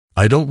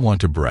I don't want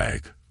to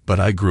brag, but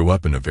I grew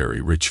up in a very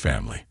rich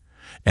family,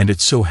 and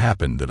it so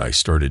happened that I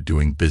started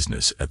doing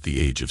business at the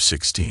age of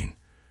 16.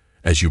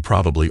 As you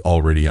probably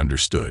already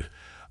understood,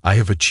 I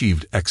have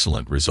achieved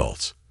excellent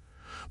results.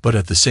 But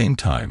at the same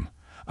time,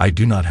 I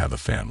do not have a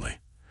family,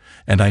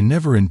 and I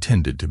never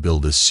intended to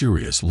build a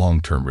serious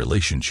long-term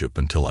relationship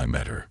until I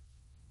met her.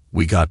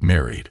 We got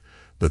married,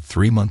 but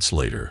 3 months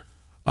later,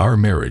 our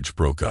marriage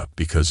broke up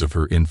because of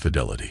her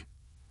infidelity.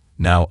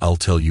 Now I'll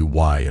tell you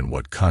why and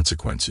what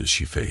consequences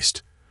she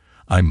faced.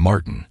 I'm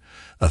Martin,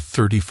 a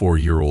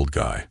 34-year-old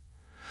guy.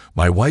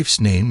 My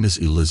wife's name is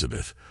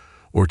Elizabeth,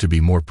 or to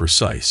be more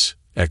precise,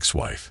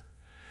 ex-wife,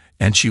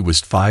 and she was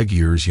 5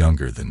 years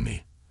younger than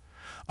me.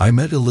 I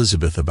met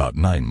Elizabeth about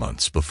 9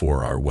 months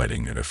before our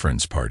wedding at a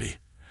friend's party,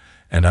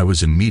 and I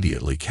was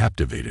immediately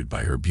captivated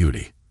by her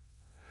beauty.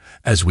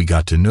 As we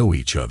got to know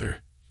each other,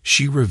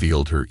 she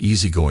revealed her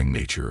easygoing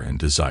nature and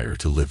desire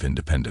to live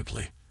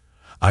independently.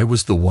 I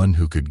was the one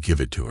who could give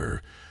it to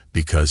her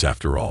because,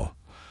 after all,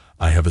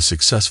 I have a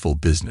successful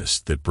business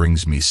that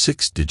brings me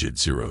 6-digit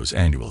zeros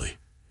annually.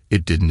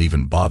 It didn't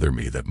even bother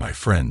me that my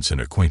friends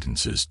and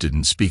acquaintances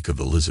didn't speak of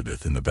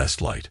Elizabeth in the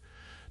best light.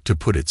 To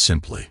put it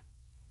simply,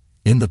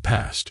 in the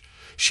past,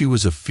 she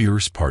was a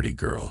fierce party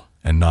girl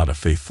and not a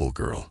faithful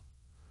girl.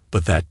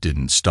 But that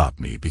didn't stop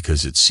me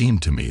because it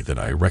seemed to me that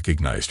I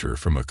recognized her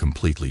from a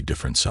completely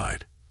different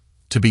side.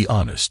 To be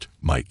honest,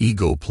 my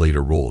ego played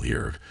a role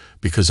here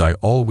because I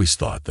always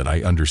thought that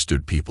I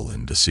understood people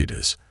in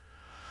decidas.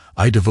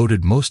 I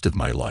devoted most of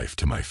my life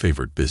to my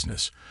favorite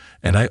business,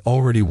 and I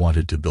already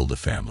wanted to build a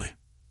family.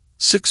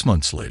 6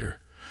 months later,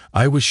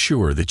 I was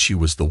sure that she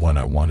was the one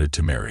I wanted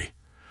to marry.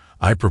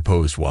 I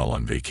proposed while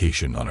on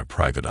vacation on a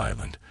private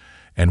island,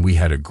 and we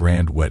had a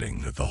grand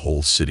wedding that the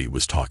whole city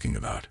was talking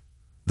about.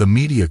 The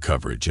media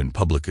coverage and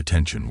public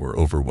attention were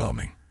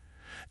overwhelming,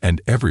 and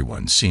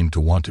everyone seemed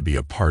to want to be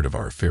a part of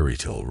our fairy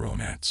tale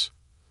romance.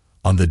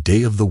 On the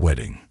day of the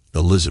wedding,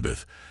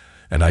 Elizabeth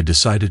and I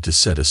decided to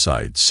set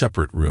aside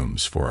separate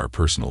rooms for our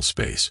personal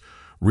space,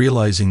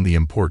 realizing the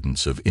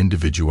importance of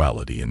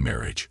individuality in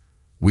marriage.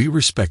 We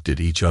respected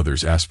each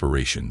other's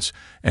aspirations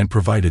and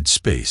provided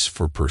space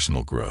for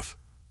personal growth.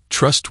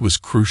 Trust was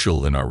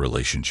crucial in our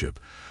relationship,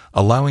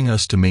 allowing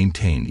us to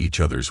maintain each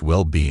other's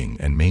well-being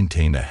and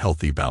maintain a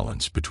healthy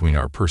balance between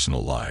our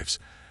personal lives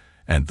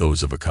and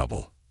those of a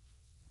couple.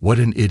 What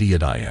an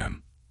idiot I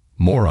am.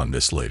 More on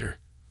this later.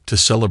 To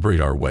celebrate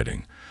our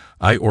wedding,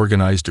 I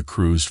organized a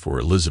cruise for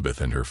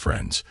Elizabeth and her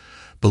friends,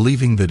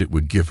 believing that it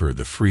would give her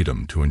the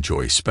freedom to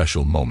enjoy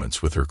special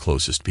moments with her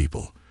closest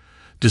people.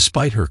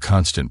 Despite her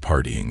constant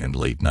partying and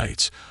late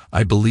nights,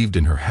 I believed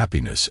in her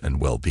happiness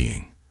and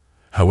well-being.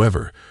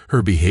 However,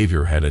 her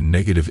behavior had a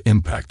negative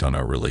impact on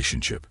our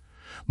relationship.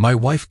 My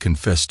wife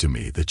confessed to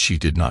me that she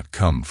did not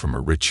come from a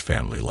rich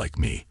family like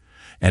me,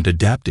 and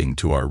adapting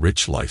to our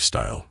rich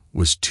lifestyle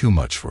was too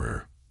much for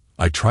her.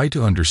 I tried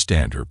to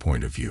understand her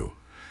point of view,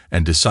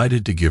 and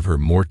decided to give her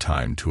more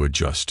time to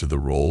adjust to the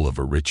role of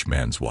a rich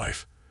man's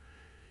wife.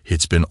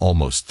 It's been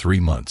almost 3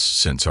 months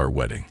since our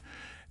wedding,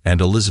 and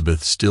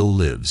Elizabeth still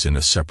lives in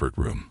a separate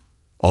room.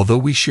 Although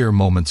we share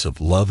moments of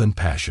love and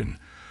passion,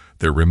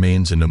 there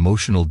remains an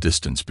emotional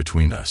distance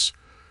between us,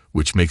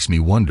 which makes me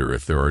wonder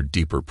if there are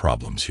deeper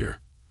problems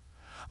here.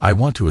 I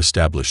want to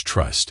establish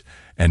trust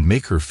and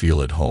make her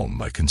feel at home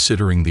by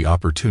considering the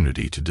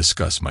opportunity to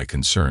discuss my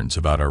concerns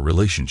about our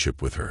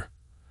relationship with her.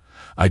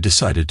 I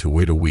decided to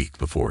wait a week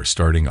before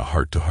starting a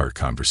heart-to-heart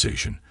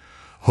conversation,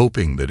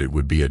 hoping that it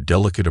would be a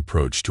delicate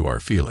approach to our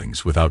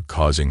feelings without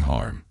causing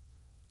harm.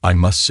 I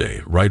must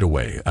say, right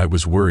away, I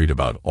was worried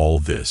about all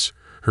this,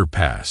 her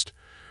past,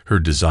 her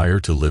desire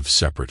to live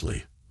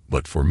separately.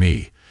 But for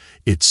me,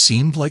 it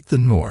seemed like the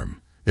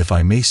norm, if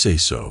I may say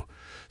so,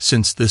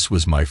 since this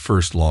was my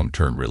first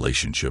long-term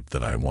relationship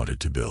that I wanted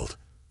to build.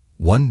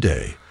 One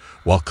day,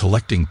 while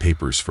collecting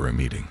papers for a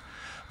meeting,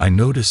 I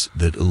noticed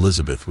that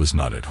Elizabeth was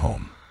not at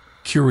home.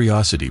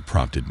 Curiosity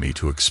prompted me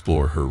to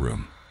explore her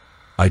room.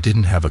 I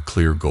didn't have a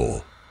clear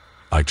goal.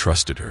 I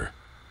trusted her.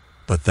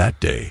 But that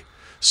day,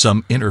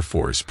 some inner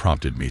force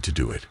prompted me to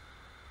do it.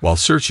 While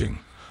searching,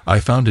 I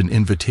found an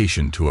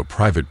invitation to a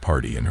private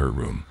party in her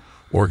room,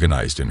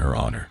 organized in her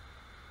honor.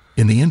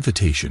 In the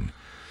invitation,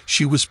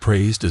 she was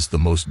praised as the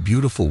most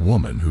beautiful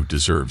woman who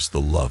deserves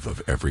the love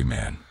of every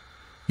man.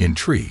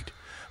 Intrigued,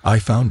 I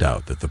found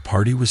out that the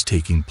party was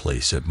taking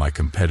place at my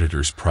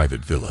competitor's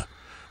private villa,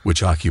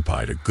 which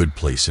occupied a good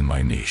place in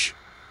my niche.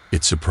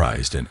 It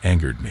surprised and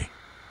angered me.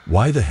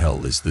 Why the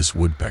hell is this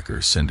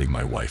woodpecker sending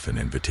my wife an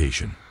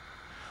invitation?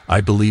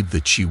 I believed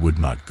that she would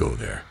not go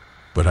there,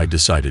 but I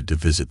decided to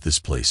visit this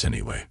place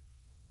anyway.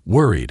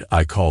 Worried,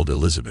 I called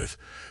Elizabeth,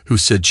 who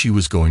said she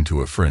was going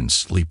to a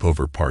friend's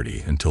sleepover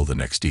party until the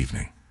next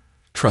evening.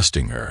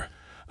 Trusting her,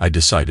 I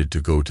decided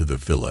to go to the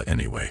villa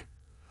anyway.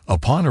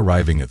 Upon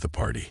arriving at the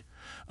party,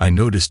 I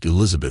noticed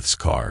Elizabeth's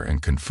car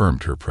and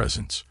confirmed her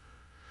presence.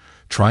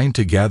 Trying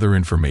to gather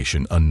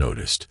information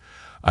unnoticed,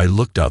 I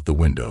looked out the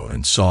window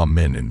and saw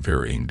men in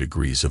varying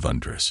degrees of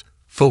undress,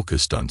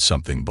 focused on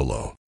something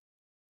below.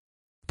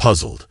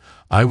 Puzzled,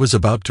 I was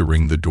about to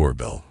ring the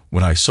doorbell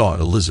when I saw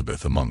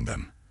Elizabeth among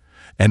them,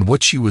 and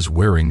what she was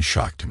wearing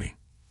shocked me.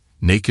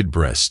 Naked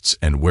breasts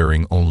and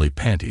wearing only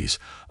panties,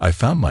 I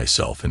found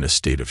myself in a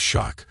state of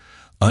shock,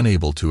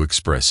 unable to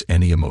express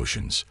any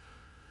emotions.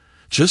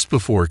 Just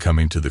before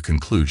coming to the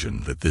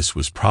conclusion that this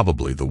was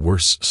probably the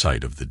worst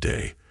sight of the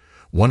day,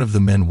 one of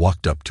the men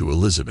walked up to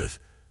Elizabeth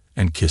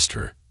and kissed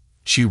her.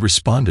 She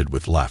responded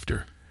with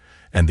laughter,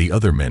 and the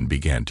other men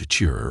began to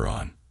cheer her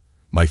on.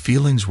 My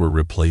feelings were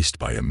replaced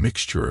by a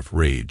mixture of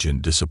rage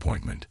and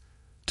disappointment.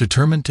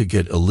 Determined to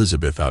get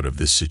Elizabeth out of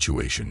this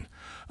situation,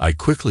 I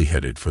quickly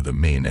headed for the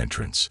main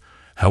entrance.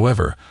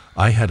 However,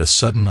 I had a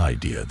sudden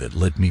idea that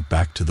led me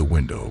back to the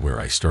window where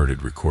I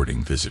started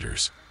recording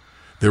visitors.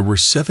 There were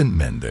 7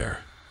 men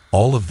there,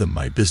 all of them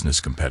my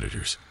business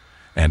competitors,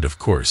 and of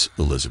course,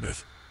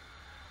 Elizabeth.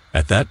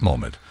 At that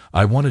moment,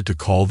 I wanted to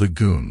call the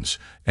goons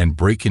and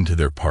break into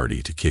their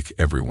party to kick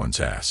everyone's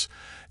ass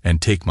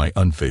and take my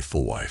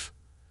unfaithful wife.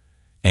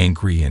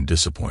 Angry and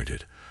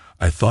disappointed,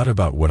 I thought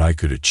about what I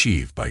could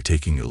achieve by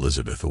taking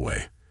Elizabeth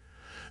away.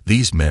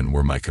 These men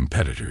were my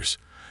competitors,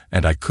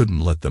 and I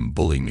couldn't let them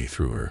bully me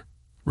through her.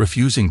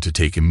 Refusing to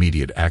take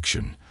immediate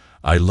action,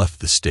 I left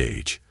the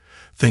stage,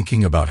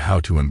 thinking about how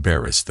to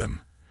embarrass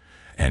them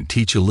and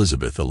teach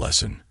Elizabeth a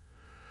lesson.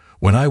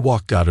 When I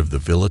walked out of the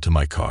villa to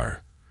my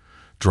car,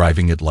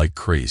 driving it like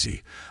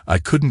crazy, I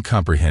couldn't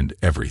comprehend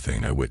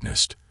everything I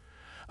witnessed.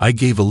 I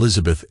gave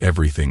Elizabeth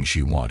everything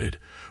she wanted,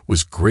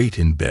 was great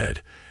in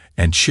bed,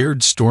 and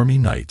shared stormy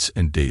nights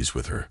and days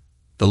with her.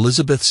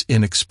 Elizabeth's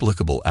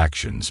inexplicable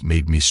actions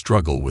made me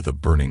struggle with a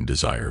burning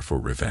desire for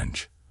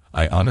revenge.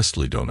 I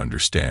honestly don't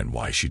understand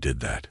why she did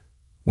that.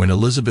 When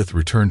Elizabeth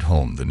returned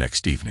home the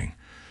next evening,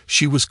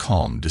 she was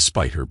calm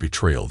despite her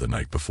betrayal the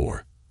night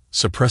before.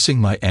 Suppressing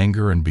my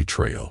anger and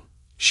betrayal,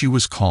 she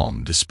was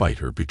calm despite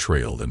her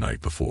betrayal the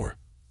night before.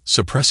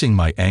 Suppressing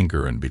my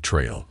anger and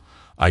betrayal,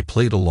 I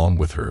played along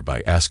with her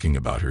by asking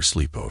about her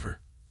sleepover.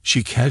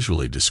 She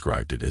casually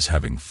described it as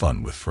having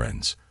fun with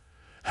friends.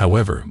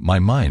 However, my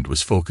mind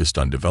was focused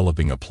on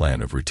developing a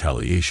plan of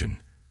retaliation.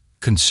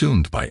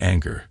 Consumed by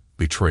anger,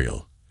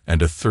 betrayal,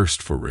 and a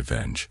thirst for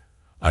revenge,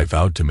 I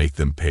vowed to make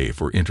them pay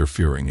for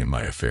interfering in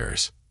my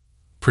affairs.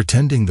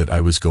 Pretending that I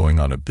was going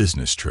on a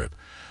business trip,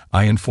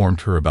 I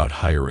informed her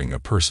about hiring a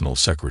personal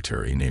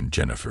secretary named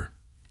Jennifer.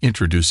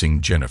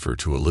 Introducing Jennifer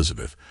to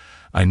Elizabeth,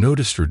 I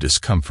noticed her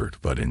discomfort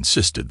but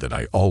insisted that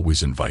I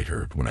always invite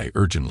her when I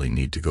urgently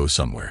need to go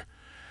somewhere.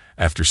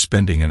 After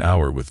spending an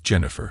hour with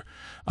Jennifer,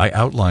 I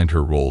outlined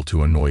her role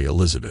to annoy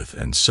Elizabeth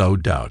and sow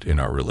doubt in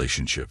our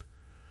relationship.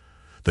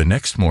 The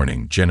next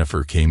morning,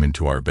 Jennifer came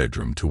into our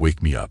bedroom to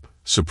wake me up,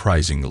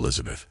 surprising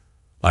Elizabeth.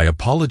 I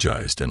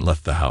apologized and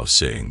left the house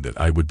saying that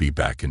I would be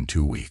back in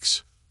 2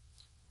 weeks.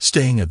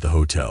 Staying at the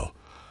hotel,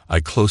 I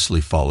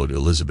closely followed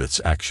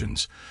Elizabeth's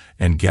actions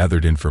and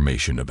gathered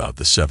information about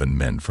the 7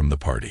 men from the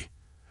party.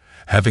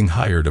 Having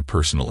hired a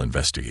personal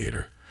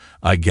investigator,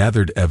 I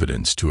gathered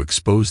evidence to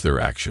expose their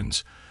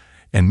actions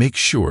and make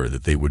sure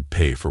that they would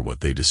pay for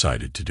what they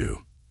decided to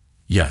do.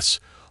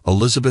 Yes,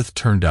 Elizabeth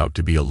turned out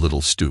to be a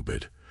little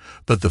stupid,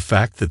 but the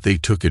fact that they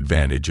took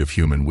advantage of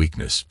human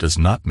weakness does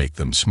not make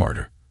them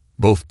smarter.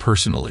 Both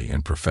personally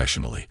and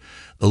professionally,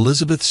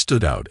 Elizabeth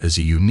stood out as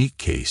a unique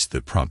case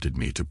that prompted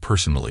me to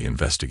personally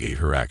investigate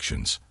her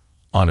actions.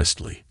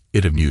 Honestly,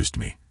 it amused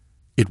me.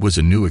 It was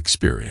a new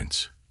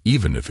experience,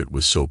 even if it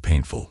was so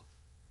painful.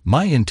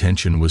 My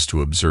intention was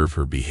to observe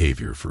her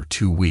behavior for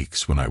 2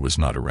 weeks when I was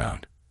not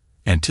around.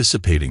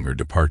 Anticipating her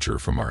departure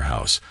from our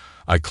house,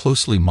 I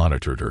closely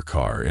monitored her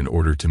car in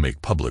order to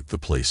make public the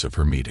place of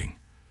her meeting.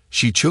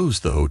 She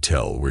chose the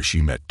hotel where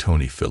she met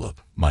Tony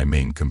Phillip, my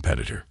main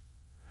competitor.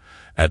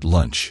 At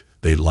lunch,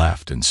 they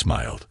laughed and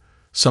smiled,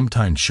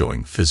 sometimes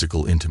showing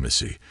physical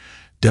intimacy,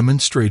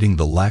 demonstrating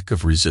the lack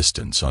of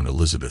resistance on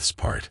Elizabeth's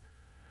part.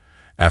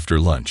 After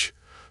lunch,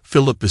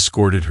 Phillip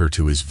escorted her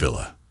to his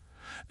villa,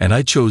 and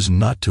I chose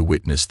not to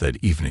witness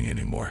that evening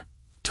anymore.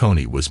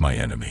 Tony was my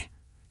enemy.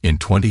 In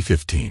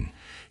 2015,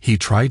 he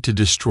tried to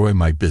destroy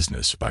my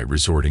business by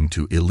resorting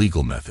to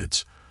illegal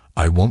methods.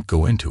 I won't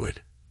go into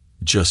it.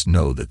 Just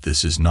know that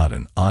this is not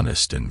an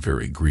honest and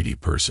very greedy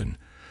person,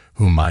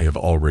 whom I have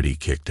already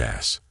kicked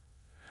ass.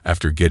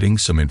 After getting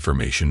some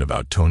information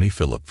about Tony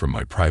Phillip from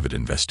my private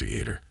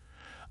investigator,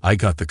 I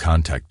got the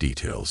contact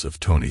details of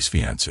Tony's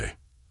fiancée.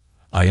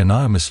 I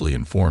anonymously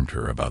informed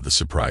her about the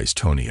surprise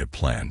Tony had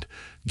planned,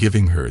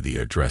 giving her the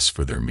address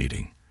for their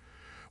meeting.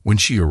 When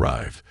she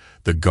arrived,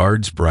 the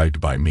guards bribed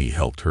by me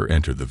helped her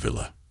enter the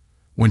villa.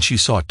 When she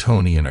saw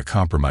Tony in a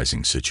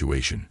compromising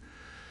situation,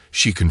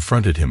 she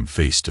confronted him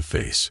face to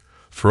face,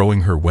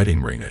 throwing her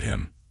wedding ring at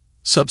him.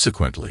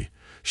 Subsequently,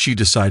 she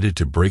decided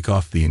to break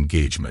off the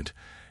engagement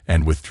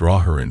and withdraw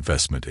her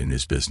investment in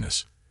his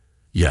business.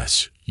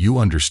 Yes, you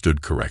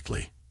understood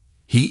correctly.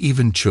 He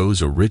even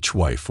chose a rich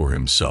wife for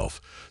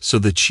himself so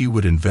that she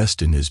would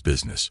invest in his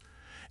business,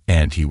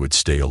 and he would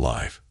stay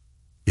alive.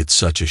 It's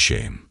such a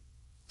shame.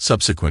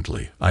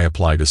 Subsequently, I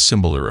applied a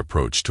similar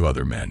approach to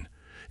other men,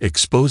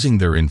 exposing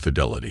their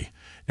infidelity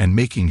and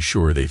making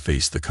sure they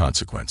faced the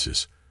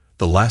consequences.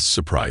 The last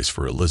surprise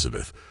for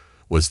Elizabeth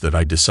was that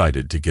I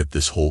decided to get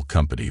this whole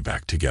company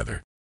back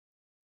together.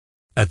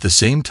 At the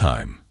same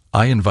time,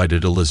 I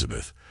invited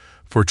Elizabeth,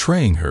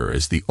 portraying her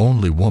as the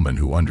only woman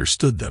who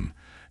understood them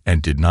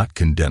and did not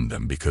condemn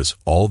them because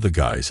all the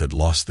guys had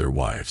lost their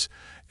wives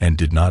and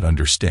did not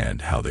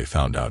understand how they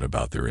found out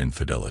about their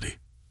infidelity.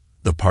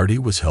 The party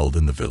was held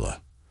in the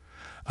villa.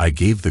 I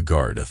gave the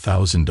guard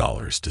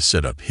 $1,000 to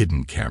set up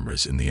hidden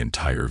cameras in the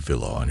entire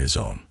villa on his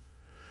own.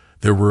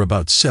 There were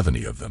about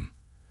 70 of them,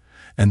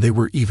 and they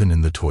were even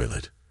in the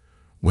toilet.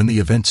 When the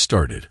event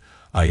started,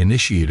 I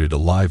initiated a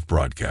live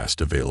broadcast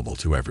available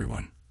to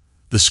everyone.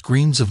 The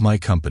screens of my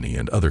company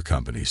and other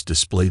companies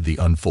displayed the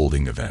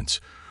unfolding events,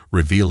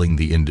 revealing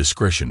the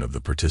indiscretion of the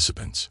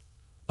participants.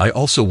 I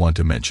also want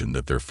to mention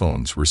that their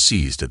phones were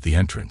seized at the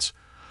entrance.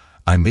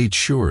 I made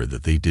sure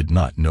that they did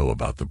not know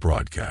about the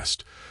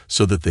broadcast,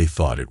 so that they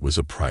thought it was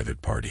a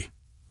private party.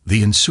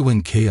 The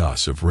ensuing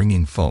chaos of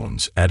ringing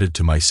phones added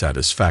to my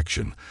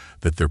satisfaction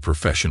that their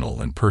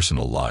professional and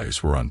personal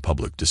lives were on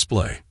public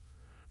display.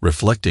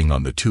 Reflecting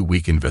on the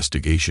 2-week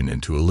investigation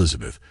into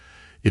Elizabeth,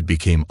 it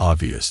became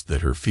obvious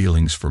that her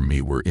feelings for me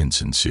were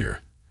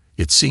insincere.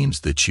 It seems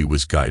that she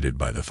was guided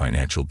by the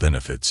financial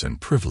benefits and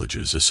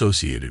privileges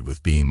associated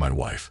with being my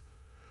wife.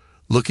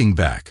 Looking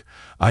back,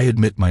 I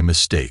admit my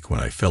mistake when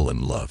I fell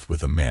in love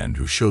with a man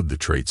who showed the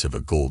traits of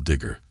a gold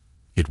digger.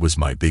 It was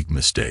my big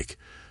mistake,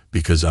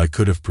 because I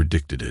could have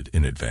predicted it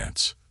in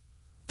advance.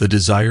 The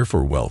desire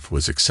for wealth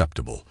was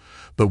acceptable,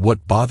 but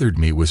what bothered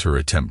me was her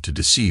attempt to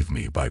deceive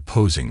me by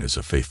posing as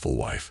a faithful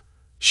wife.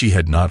 She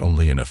had not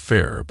only an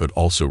affair but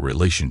also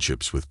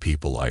relationships with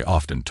people I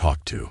often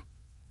talked to.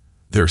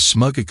 Their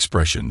smug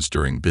expressions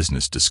during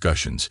business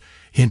discussions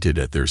hinted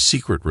at their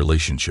secret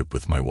relationship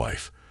with my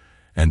wife,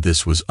 and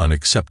this was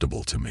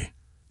unacceptable to me.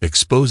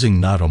 Exposing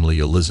not only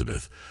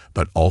Elizabeth,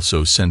 but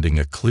also sending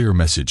a clear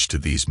message to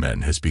these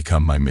men has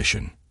become my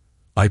mission.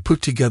 I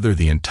put together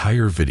the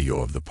entire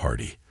video of the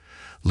party,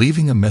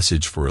 leaving a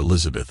message for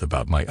Elizabeth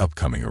about my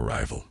upcoming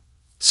arrival.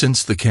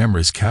 Since the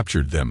cameras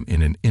captured them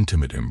in an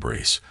intimate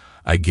embrace,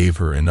 I gave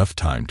her enough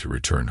time to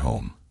return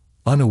home,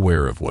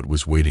 unaware of what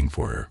was waiting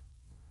for her.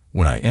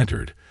 When I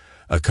entered,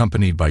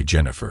 accompanied by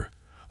Jennifer,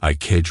 I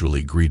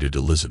casually greeted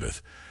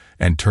Elizabeth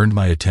and turned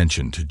my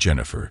attention to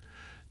Jennifer,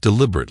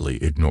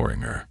 deliberately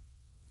ignoring her.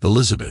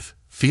 Elizabeth,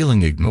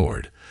 feeling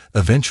ignored,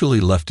 eventually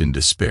left in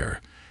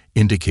despair,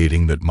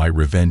 indicating that my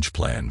revenge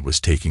plan was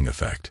taking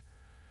effect.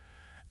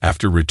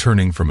 After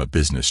returning from a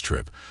business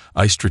trip,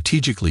 I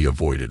strategically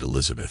avoided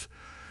Elizabeth,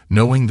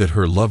 knowing that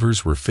her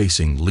lovers were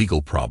facing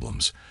legal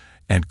problems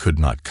and could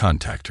not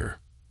contact her.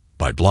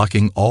 By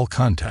blocking all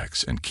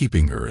contacts and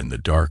keeping her in the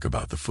dark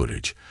about the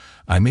footage,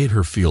 I made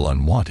her feel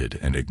unwanted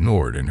and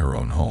ignored in her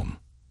own home.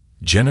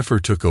 Jennifer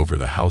took over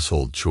the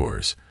household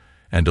chores,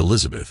 and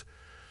Elizabeth,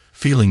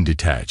 feeling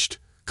detached,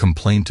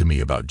 complained to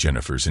me about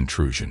Jennifer's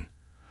intrusion.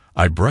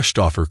 I brushed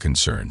off her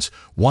concerns,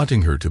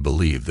 wanting her to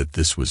believe that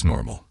this was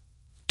normal.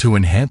 To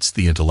enhance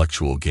the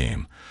intellectual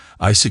game,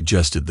 I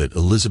suggested that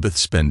Elizabeth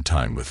spend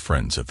time with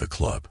friends at the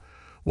club,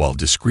 while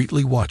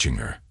discreetly watching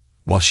her.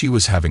 While she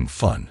was having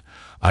fun,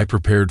 I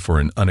prepared for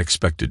an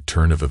unexpected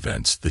turn of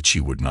events that she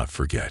would not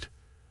forget.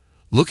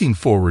 Looking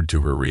forward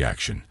to her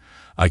reaction,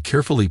 I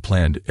carefully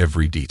planned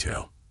every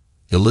detail.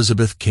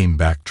 Elizabeth came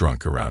back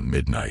drunk around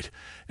midnight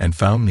and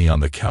found me on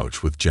the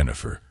couch with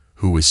Jennifer,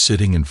 who was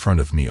sitting in front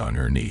of me on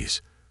her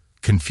knees.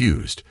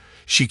 Confused,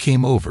 she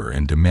came over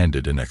and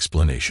demanded an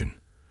explanation.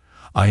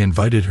 I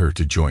invited her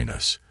to join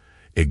us,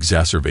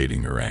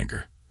 exacerbating her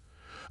anger.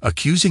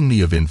 Accusing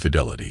me of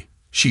infidelity,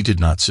 she did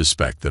not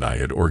suspect that I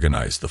had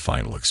organized the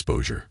final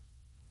exposure.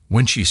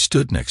 When she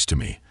stood next to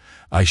me,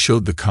 I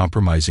showed the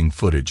compromising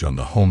footage on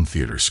the home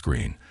theater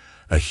screen,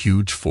 a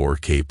huge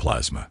 4K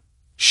plasma.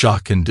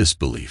 Shock and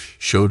disbelief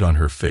showed on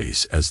her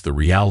face as the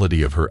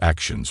reality of her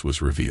actions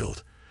was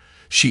revealed.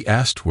 She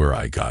asked where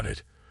I got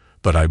it,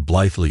 but I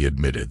blithely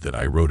admitted that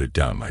I wrote it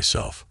down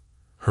myself.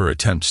 Her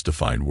attempts to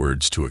find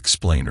words to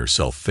explain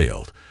herself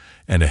failed,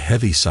 and a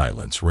heavy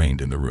silence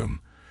reigned in the room,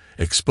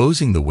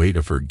 exposing the weight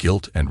of her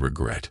guilt and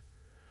regret.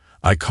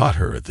 I caught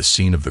her at the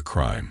scene of the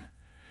crime,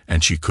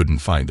 and she couldn't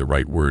find the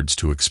right words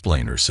to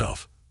explain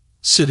herself.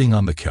 Sitting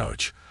on the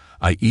couch,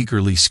 I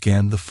eagerly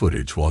scanned the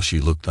footage while she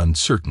looked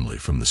uncertainly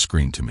from the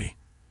screen to me.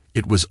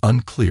 It was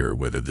unclear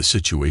whether the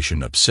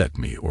situation upset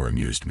me or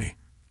amused me.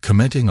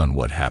 Commenting on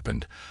what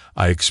happened,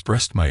 I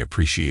expressed my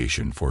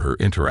appreciation for her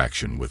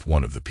interaction with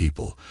one of the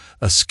people,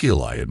 a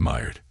skill I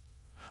admired.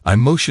 I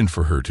motioned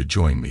for her to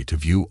join me to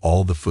view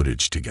all the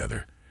footage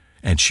together,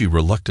 and she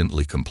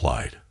reluctantly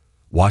complied,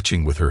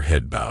 watching with her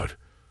head bowed,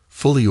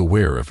 fully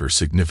aware of her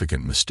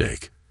significant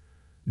mistake.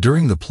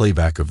 During the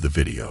playback of the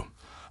video,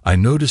 I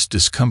noticed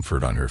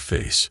discomfort on her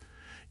face,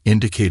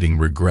 indicating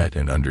regret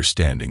and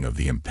understanding of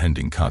the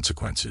impending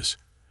consequences.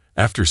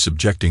 After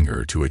subjecting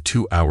her to a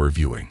 2-hour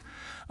viewing,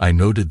 I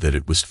noted that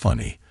it was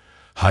funny,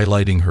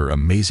 highlighting her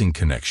amazing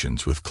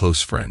connections with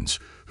close friends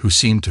who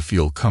seemed to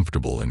feel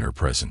comfortable in her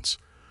presence.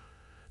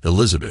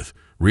 Elizabeth,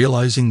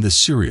 realizing the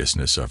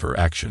seriousness of her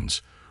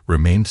actions,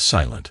 remained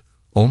silent,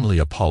 only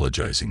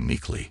apologizing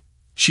meekly.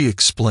 She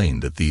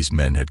explained that these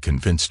men had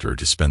convinced her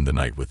to spend the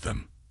night with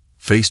them.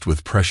 Faced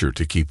with pressure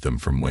to keep them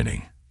from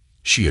winning,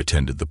 she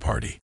attended the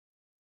party.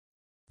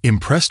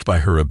 Impressed by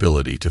her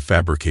ability to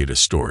fabricate a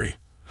story,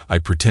 I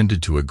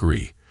pretended to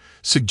agree,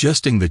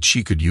 suggesting that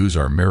she could use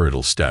our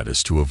marital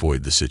status to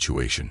avoid the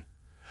situation.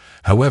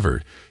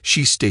 However,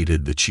 she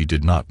stated that she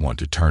did not want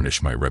to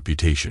tarnish my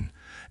reputation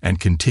and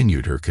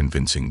continued her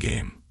convincing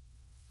game.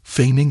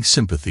 Feigning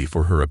sympathy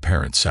for her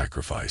apparent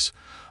sacrifice,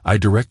 I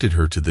directed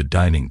her to the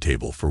dining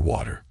table for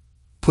water.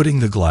 Putting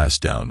the glass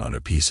down on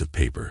a piece of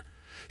paper,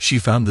 she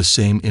found the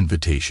same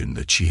invitation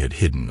that she had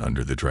hidden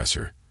under the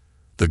dresser.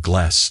 The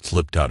glass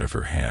slipped out of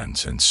her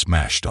hands and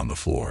smashed on the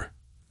floor.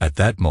 At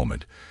that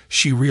moment,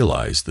 she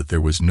realized that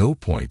there was no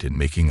point in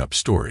making up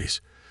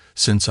stories,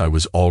 since I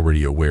was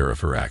already aware of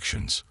her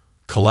actions.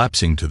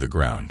 Collapsing to the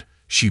ground,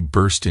 she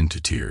burst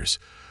into tears,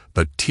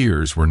 but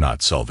tears were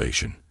not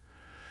salvation.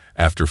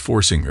 After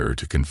forcing her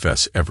to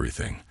confess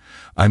everything,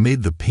 I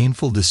made the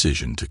painful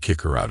decision to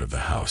kick her out of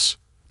the house.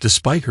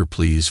 Despite her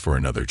pleas for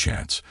another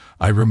chance,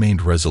 I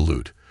remained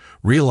resolute,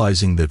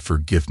 realizing that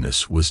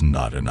forgiveness was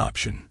not an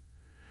option.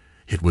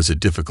 It was a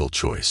difficult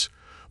choice,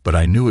 but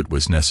I knew it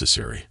was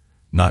necessary,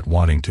 not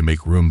wanting to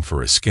make room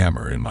for a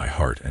scammer in my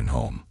heart and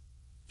home.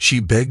 She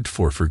begged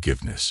for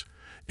forgiveness,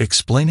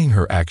 explaining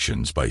her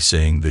actions by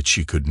saying that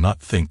she could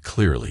not think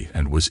clearly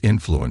and was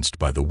influenced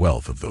by the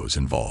wealth of those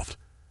involved.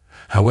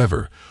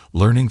 However,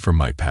 learning from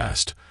my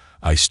past,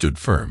 I stood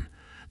firm,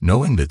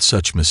 knowing that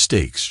such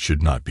mistakes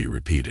should not be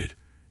repeated.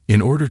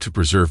 In order to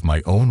preserve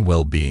my own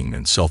well-being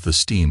and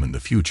self-esteem in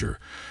the future,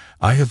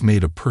 I have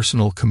made a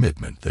personal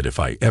commitment that if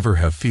I ever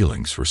have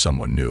feelings for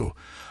someone new,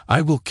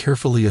 I will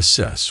carefully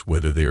assess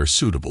whether they are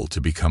suitable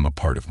to become a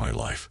part of my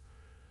life.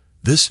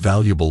 This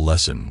valuable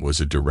lesson was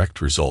a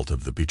direct result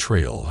of the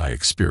betrayal I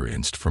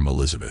experienced from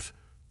Elizabeth.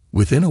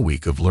 Within a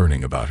week of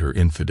learning about her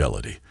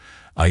infidelity,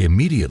 I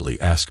immediately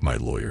asked my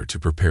lawyer to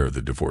prepare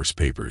the divorce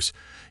papers,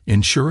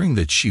 ensuring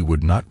that she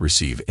would not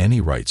receive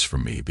any rights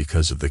from me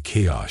because of the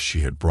chaos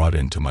she had brought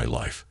into my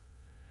life.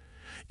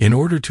 In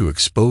order to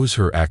expose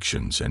her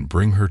actions and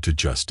bring her to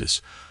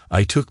justice,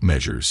 I took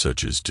measures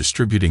such as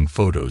distributing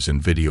photos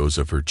and videos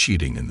of her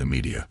cheating in the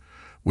media,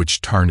 which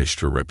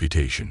tarnished her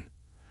reputation.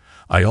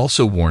 I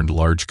also warned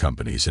large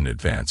companies in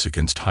advance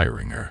against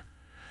hiring her,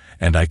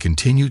 and I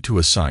continued to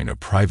assign a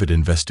private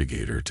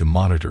investigator to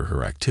monitor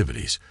her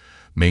activities,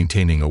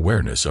 maintaining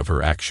awareness of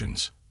her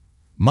actions.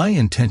 My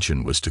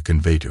intention was to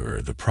convey to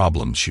her the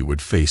problems she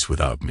would face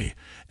without me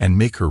and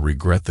make her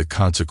regret the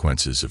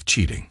consequences of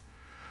cheating.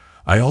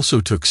 I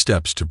also took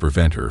steps to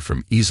prevent her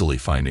from easily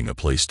finding a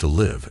place to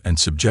live and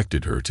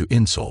subjected her to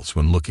insults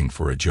when looking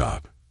for a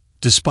job.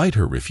 Despite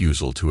her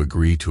refusal to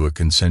agree to a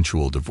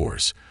consensual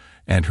divorce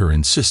and her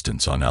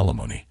insistence on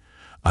alimony,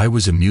 I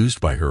was amused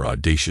by her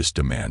audacious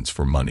demands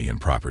for money and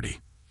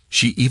property.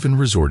 She even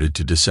resorted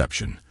to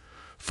deception,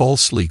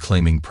 falsely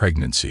claiming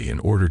pregnancy in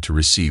order to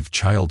receive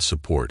child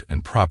support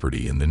and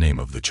property in the name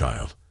of the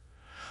child.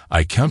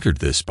 I countered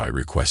this by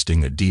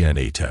requesting a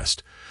DNA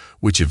test,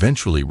 which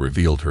eventually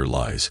revealed her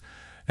lies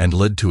and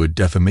led to a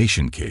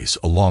defamation case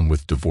along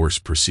with divorce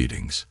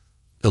proceedings.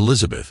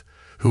 Elizabeth,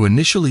 who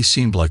initially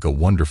seemed like a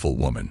wonderful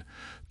woman,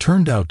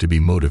 turned out to be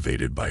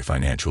motivated by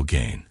financial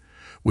gain,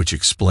 which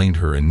explained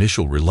her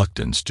initial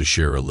reluctance to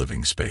share a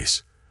living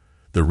space.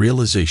 The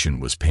realization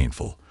was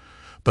painful,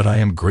 but I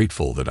am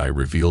grateful that I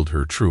revealed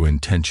her true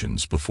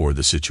intentions before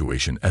the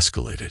situation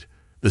escalated.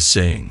 The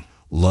saying,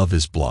 "Love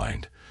is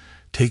blind,"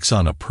 takes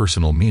on a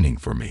personal meaning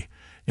for me,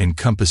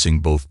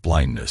 encompassing both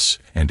blindness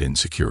and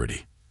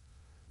insecurity.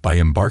 By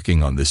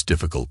embarking on this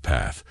difficult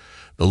path,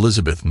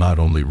 Elizabeth not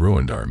only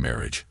ruined our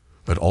marriage,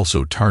 but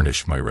also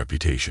tarnished my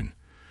reputation.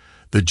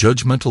 The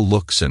judgmental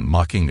looks and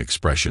mocking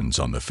expressions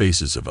on the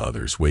faces of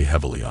others weigh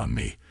heavily on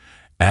me,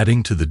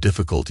 adding to the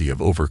difficulty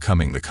of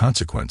overcoming the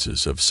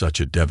consequences of such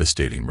a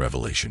devastating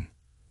revelation.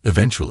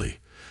 Eventually,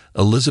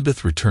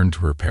 Elizabeth returned to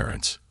her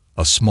parents,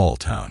 a small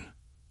town.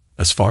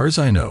 As far as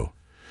I know,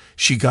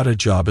 she got a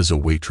job as a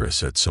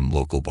waitress at some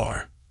local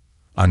bar.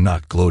 I'm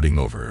not gloating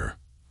over her.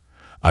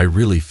 I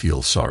really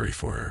feel sorry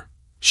for her.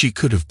 She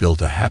could have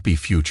built a happy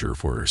future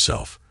for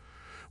herself.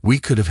 We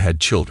could have had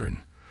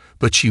children,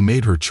 but she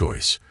made her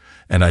choice,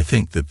 and I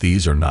think that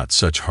these are not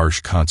such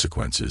harsh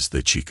consequences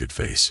that she could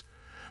face.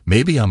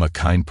 Maybe I'm a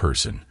kind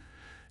person,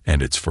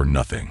 and it's for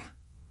nothing,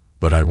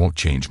 but I won't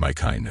change my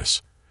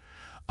kindness.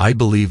 I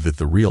believe that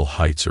the real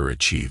heights are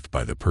achieved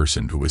by the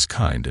person who is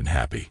kind and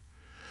happy.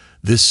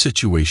 This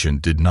situation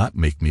did not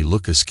make me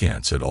look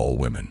askance at all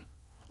women.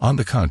 On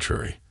the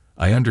contrary,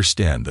 I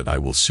understand that I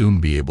will soon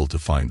be able to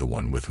find the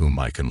one with whom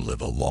I can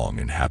live a long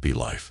and happy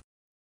life.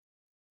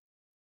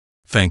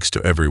 Thanks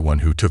to everyone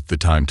who took the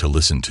time to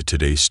listen to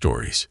today's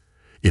stories.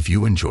 If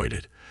you enjoyed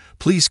it,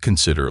 please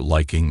consider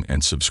liking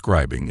and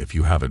subscribing if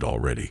you haven't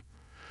already.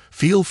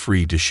 Feel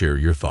free to share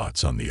your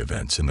thoughts on the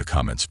events in the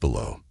comments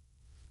below.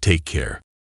 Take care.